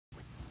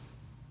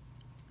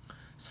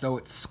So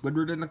it's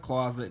Squidward in the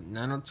Closet,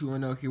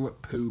 90210 here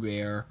with Pooh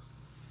Bear.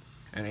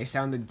 And I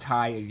sounded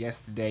tired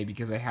yesterday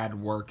because I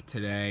had work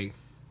today.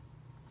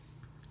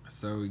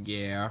 So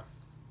yeah.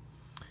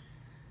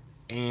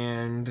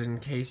 And in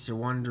case you're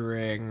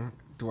wondering,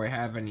 do I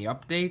have any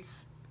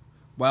updates?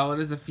 Well, it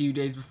is a few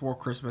days before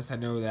Christmas, I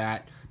know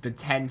that. The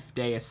 10th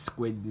day of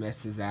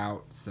Squidmas is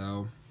out,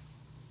 so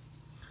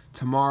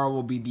tomorrow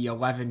will be the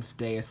 11th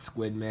day of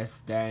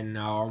Squidmas. Then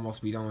I'll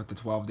almost be done with the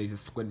 12 days of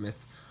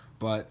Squidmas.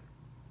 But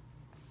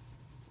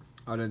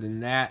other than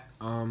that,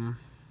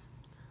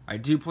 I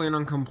do plan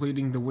on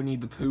completing the Winnie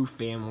the Pooh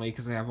family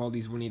because I have all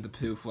these Winnie the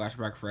Pooh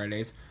Flashback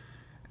Fridays.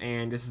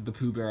 And this is the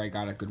Pooh Bear I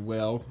got at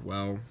Goodwill.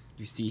 Well,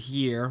 you see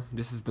here,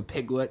 this is the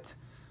Piglet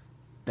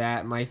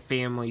that my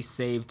family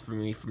saved for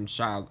me from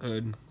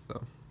childhood.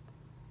 So,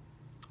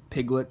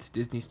 Piglet,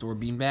 Disney Store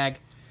beanbag.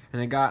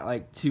 And I got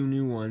like 2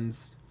 new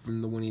ones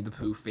from the Winnie the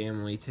Pooh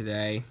family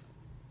today.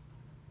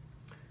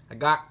 I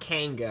got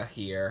Kanga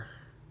here.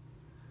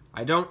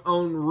 I don't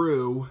own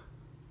Roo.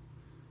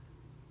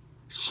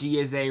 She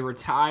is a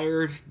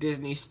retired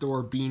Disney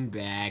Store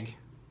beanbag.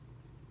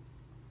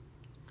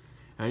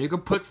 And you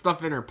can put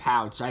stuff in her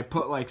pouch. I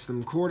put like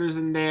some quarters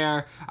in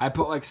there. I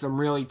put like some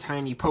really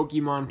tiny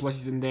Pokemon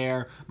plushies in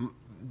there.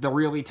 The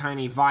really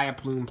tiny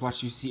Vileplume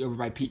plush you see over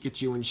by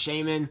Pikachu and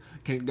Shaman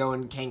can go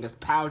in Kanga's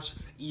pouch.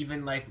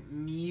 Even like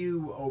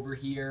Mew over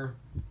here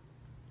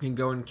can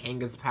go in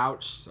Kanga's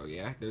pouch. So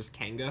yeah, there's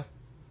Kanga.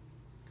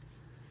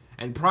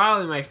 And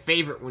probably my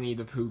favorite Winnie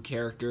the Pooh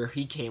character,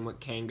 he came with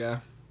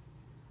Kanga.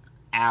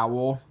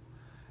 Owl.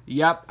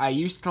 Yep, I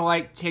used to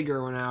like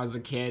Tigger when I was a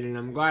kid, and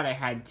I'm glad I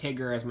had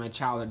Tigger as my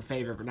childhood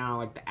favorite, but now I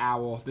like the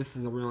owl. This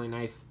is a really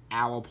nice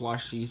owl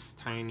plush. He's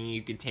tiny.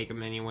 You could take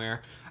him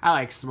anywhere. I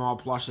like small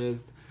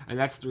plushes, and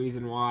that's the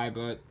reason why,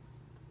 but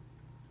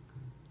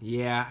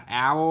yeah,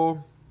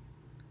 owl.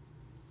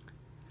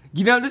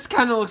 You know, this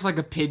kind of looks like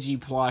a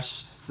Pidgey plush,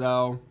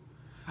 so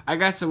I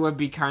guess it would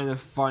be kind of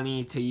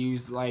funny to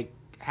use, like,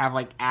 have,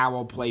 like,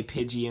 Owl play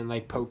Pidgey in,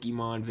 like,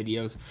 Pokemon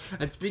videos.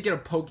 And speaking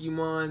of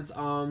Pokemons,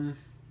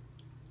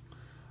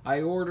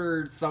 I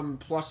ordered some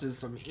plushes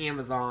from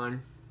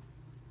Amazon.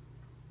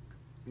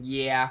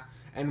 Yeah,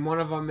 and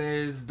one of them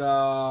is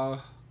the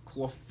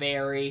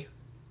Clefairy.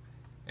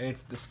 And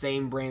it's the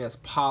same brand as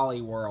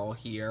Poliwhirl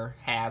here,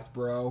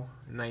 Hasbro,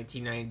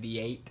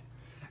 1998.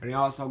 And I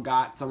also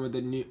got some of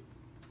the new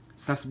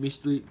Sesame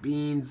Street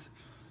beans.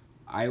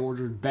 I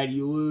ordered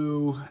Betty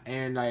Lou,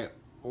 and I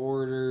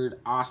ordered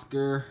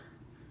Oscar,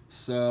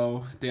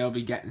 so they'll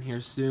be getting here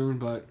soon.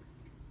 But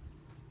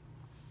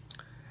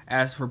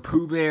as for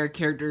Pooh Bear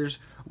characters,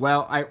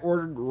 well, I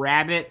ordered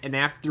Rabbit, and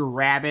after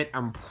Rabbit,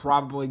 I'm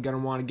probably going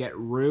to want to get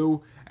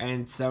Roo,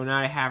 and so now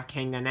I have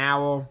Kanga and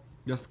Owl.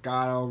 Just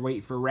gotta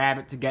wait for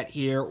Rabbit to get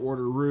here,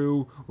 order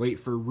Roo, wait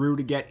for Roo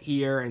to get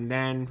here, and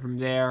then from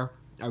there,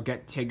 I'll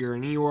get Tigger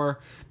and Eeyore,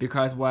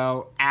 because,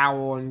 well,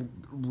 Owl and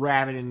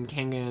Rabbit and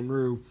Kanga and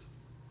Roo,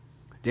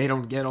 they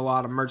don't get a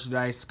lot of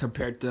merchandise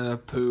compared to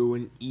Pooh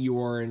and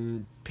Eeyore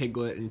and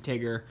Piglet and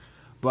Tigger.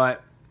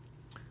 But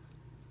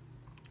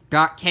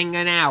got Kanga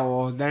and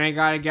Owl. Then I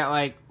gotta get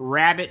like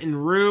Rabbit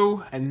and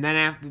Roo. And then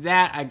after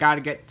that, I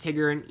gotta get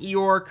Tigger and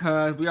Eeyore.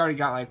 Because we already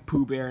got like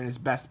Pooh Bear and his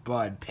best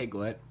bud,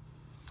 Piglet.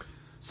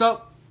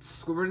 So,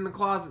 Squidward in the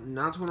Closet,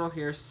 90210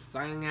 here,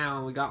 signing out.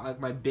 And we got like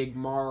my big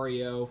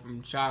Mario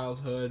from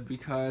childhood.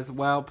 Because,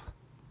 well,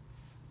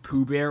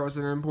 Pooh Bear was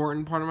an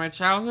important part of my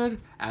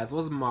childhood, as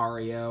was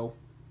Mario.